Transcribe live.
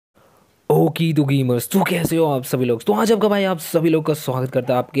ओकी तो गेमर्स, तो कैसे हो आप सभी लोग। तो आज आपका भाई आप सभी लोग का स्वागत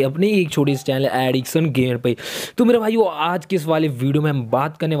करता है आपके अपने एक छोटी सी चैनल एडिक्शन गेमर पे। तो मेरे भाइयों, आज के इस वाले वीडियो में हम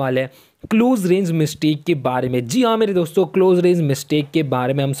बात करने वाले हैं क्लोज रेंज मिस्टेक के बारे में। जी हाँ मेरे दोस्तों, क्लोज रेंज मिस्टेक के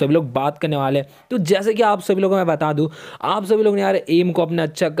बारे में हम सभी लोग बात करने वाले हैं। तो जैसे कि आप सभी लोगों को मैं बता दूं, आप सभी लोगों ने यार एम को अपना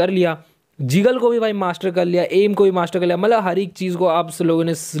अच्छा कर लिया, जिगल को भी भाई मास्टर कर लिया, एम को भी मास्टर कर लिया, मतलब हर एक चीज़ को आप सब लोगों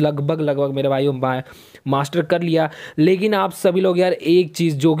ने लगभग मेरे भाइयों मास्टर कर लिया। लेकिन आप सभी लोग यार एक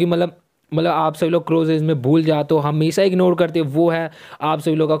चीज़ जो कि मतलब आप सभी लोग क्लोज रेंज में भूल जाते हो, हमेशा इग्नोर करते हो, वो है आप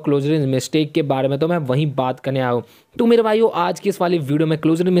सभी लोग का क्लोज रेंज मिस्टेक के बारे में। तो मैं वहीं बात करने आया हूँ। तो मेरे भाइयों, आज की इस वाली वीडियो में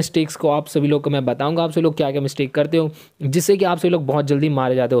क्लोज रेंज मिस्टेक्स को आप सभी लोग को मैं बताऊंगा, आप सभी लोग क्या क्या मिस्टेक करते हो जिससे कि आप सभी लोग बहुत जल्दी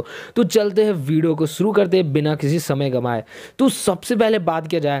मारे जाते हो। तो चलते हैं, वीडियो को शुरू करते हैं बिना किसी समय गंवाए। तो सबसे पहले बात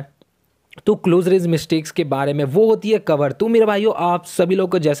किया जाए तो क्लोज रेंज मिस्टेक्स के बारे में, वो होती है कवर। तो मेरे भाइयों, आप सभी लोग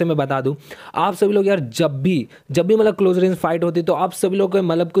को जैसे मैं बता दूं, आप सभी लोग यार जब भी मतलब क्लोज रेंज फाइट होती है तो आप सभी लोग को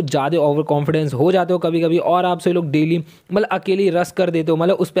मतलब कुछ ज़्यादा ओवर कॉन्फिडेंस हो जाते हो कभी कभी, और आप सभी लोग डेली मतलब अकेले रश कर देते हो।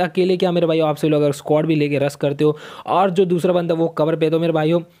 मतलब उस पर अकेले क्या मेरे भाइयों, आप सभी लोग अगर स्क्वाड भी लेके रश करते हो और जो दूसरा बंदा वो कवर पे, तो मेरे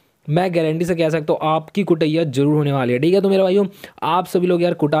भाइयों मैं गारंटी से कह सकता हूँ आपकी कुटैया जरूर होने वाली है। ठीक है, तो मेरे भाइयों आप सभी लोग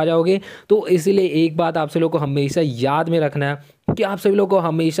यार कुटा जाओगे। तो इसीलिए एक बात आप सभी लोग को हमेशा याद में रखना है कि आप सभी लोग को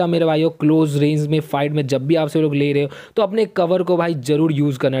हमेशा मेरे भाइयों क्लोज रेंज में फाइट में जब भी आप सभी लोग ले रहे हो तो अपने कवर को भाई जरूर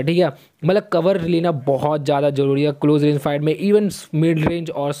यूज़ करना है। ठीक है, मतलब कवर लेना बहुत ज़्यादा जरूरी है क्लोज रेंज फाइट में। इवन मिड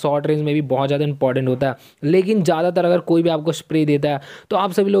रेंज और शॉर्ट रेंज में भी बहुत ज़्यादा इंपॉर्टेंट होता है। लेकिन ज़्यादातर अगर कोई भी आपको स्प्रे देता है तो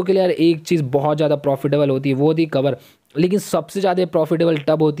आप सभी लोग के लिए यार एक चीज़ बहुत ज़्यादा प्रॉफिटेबल होती है, वो होती है कवर। लेकिन सबसे ज़्यादा प्रॉफिटेबल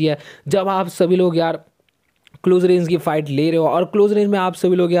तब होती है जब आप सभी लोग यार क्लोज रेंज की फाइट ले रहे हो, और क्लोज रेंज में आप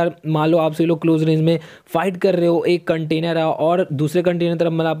सभी लोग यार मान लो आप सभी लोग क्लोज रेंज में फाइट कर रहे हो, एक कंटेनर है और दूसरे कंटेनर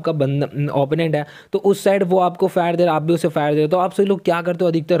तरफ मतलब आपका बंदा ओपोनेंट है, तो उस साइड वो आपको फायर दे रहा है, आप भी उसे फायर दे रहे हो। तो आप सभी लोग क्या करते हो,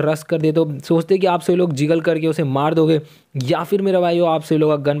 अधिकतर रश कर देते हो, सोचते कि आप सभी लोग जिगल करके उसे मार दोगे, या फिर मेरा भाई आप सभी लोग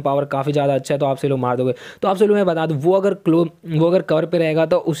का गन पावर काफ़ी ज़्यादा अच्छा है तो आप सभी लोग मार दोगे। तो आप सभी लोग मैं बता दूँ, वो अगर कवर पे रहेगा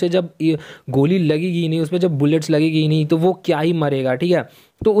तो उसे जब ये गोली लगेगी ही नहीं, उसमें जब बुलेट्स लगेगी ही नहीं, तो वो क्या ही मरेगा। ठीक है,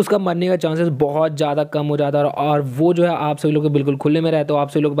 तो उसका मरने का चांसेस बहुत ज़्यादा कम हो जाता है, और वो जो है आप सभी लोग के बिल्कुल खुले में रहते हो, आप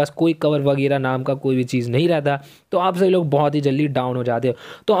सभी लोग के पास कोई कवर वगैरह नाम का कोई भी चीज़ नहीं रहता, तो आप सभी लोग बहुत ही जल्दी डाउन हो जाते हो।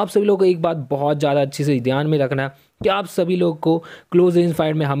 तो आप सभी लोग को एक बात बहुत ज़्यादा अच्छी से ध्यान में रखना है कि आप सभी लोग को क्लोज रेंज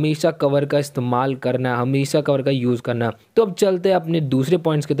फाइट में हमेशा कवर का इस्तेमाल करना है, हमेशा कवर का यूज़ करना है। तो अब चलते हैं अपने दूसरे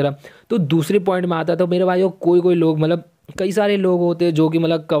पॉइंट्स की तरफ। तो दूसरे पॉइंट में आता है तो मेरे भाइयों, कोई लोग मतलब कई सारे लोग होते हैं जो कि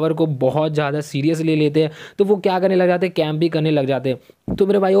मतलब कवर को बहुत ज़्यादा सीरियस ले लेते हैं, तो वो क्या करने लग जाते हैं, कैंप भी करने लग जाते हैं। तो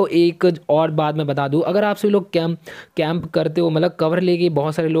मेरे भाइयों एक और बात मैं बता दूं, अगर आप सभी लोग कैंप करते हो, मतलब कवर लेके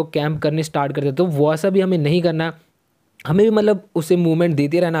बहुत सारे लोग कैंप करने स्टार्ट करते हैं, तो वैसा भी हमें नहीं करना है। हमें भी मतलब उसे मूवमेंट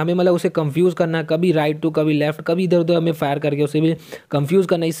देते रहना, हमें मतलब उसे कंफ्यूज करना है, कभी राइट टू कभी लेफ्ट, कभी इधर उधर हमें फायर करके उसे भी कंफ्यूज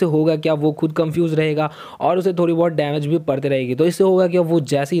करना। इससे होगा क्या, वो खुद कंफ्यूज रहेगा और उसे थोड़ी बहुत डैमेज भी पड़ते रहेगी। तो इससे होगा क्या, वो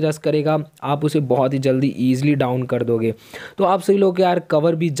जैसे ही रश करेगा आप उसे बहुत ही जल्दी ईजिली डाउन कर दोगे। तो आप सभी लोग यार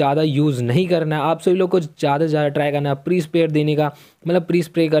कवर भी ज़्यादा यूज़ नहीं करना है, आप सभी लोग को ज़्यादा से ज़्यादा ट्राई करना है प्री स्प्रे देने का, मतलब प्री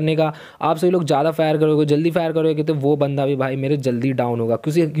स्प्रे करने का। आप सभी लोग ज़्यादा फायर करोगे, जल्दी फायर करोगे, तो वो बंदा भी भाई मेरे जल्दी डाउन होगा,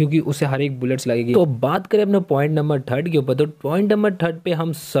 क्योंकि उसे हर एक बुलेट्स लगेगी। तो बात करें अपने पॉइंट नंबर 3 के ऊपर, तो पॉइंट नंबर 3 पे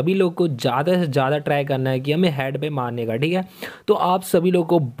हम सभी लोग को ज़्यादा से ज़्यादा ट्राई करना है कि हमें हेड पे मारने का। ठीक है, तो आप सभी लोग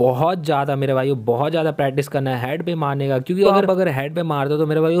को बहुत ज़्यादा मेरे भाइयों बहुत ज़्यादा प्रैक्टिस करना है हेड पे मारने का, क्योंकि अगर हेड पे मारते हो तो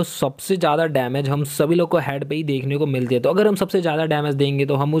मेरे भाइयों सबसे ज़्यादा डैमेज हम सभी लोग को हेड पे ही देखने को मिलती है। तो अगर हम सबसे ज़्यादा डैमेज देंगे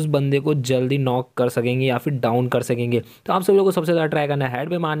तो हम उस बंदे को जल्दी नॉक कर सकेंगे या फिर डाउन कर सकेंगे। तो आप सभी लोग को सबसे ज़्यादा ट्राई करना है हेड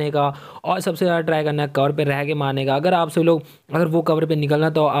पे मारने का, और सबसे ज़्यादा ट्राई करना है कवर पे रह के मारने का। अगर वो कवर पे निकलना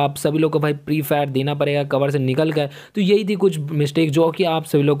तो आप सभी लोग को भाई प्री फायर देना पड़ेगा कवर से निकल कर। तो यही थी कुछ मिस्टेक जो कि आप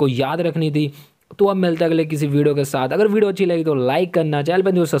सभी लोग को याद रखनी थी। तो अब मिलता है अगले किसी वीडियो के साथ। अगर वीडियो अच्छी लगी तो लाइक करना, चैनल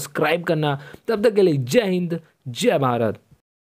पर सब्सक्राइब करना। तब तक के लिए जय हिंद, जय भारत।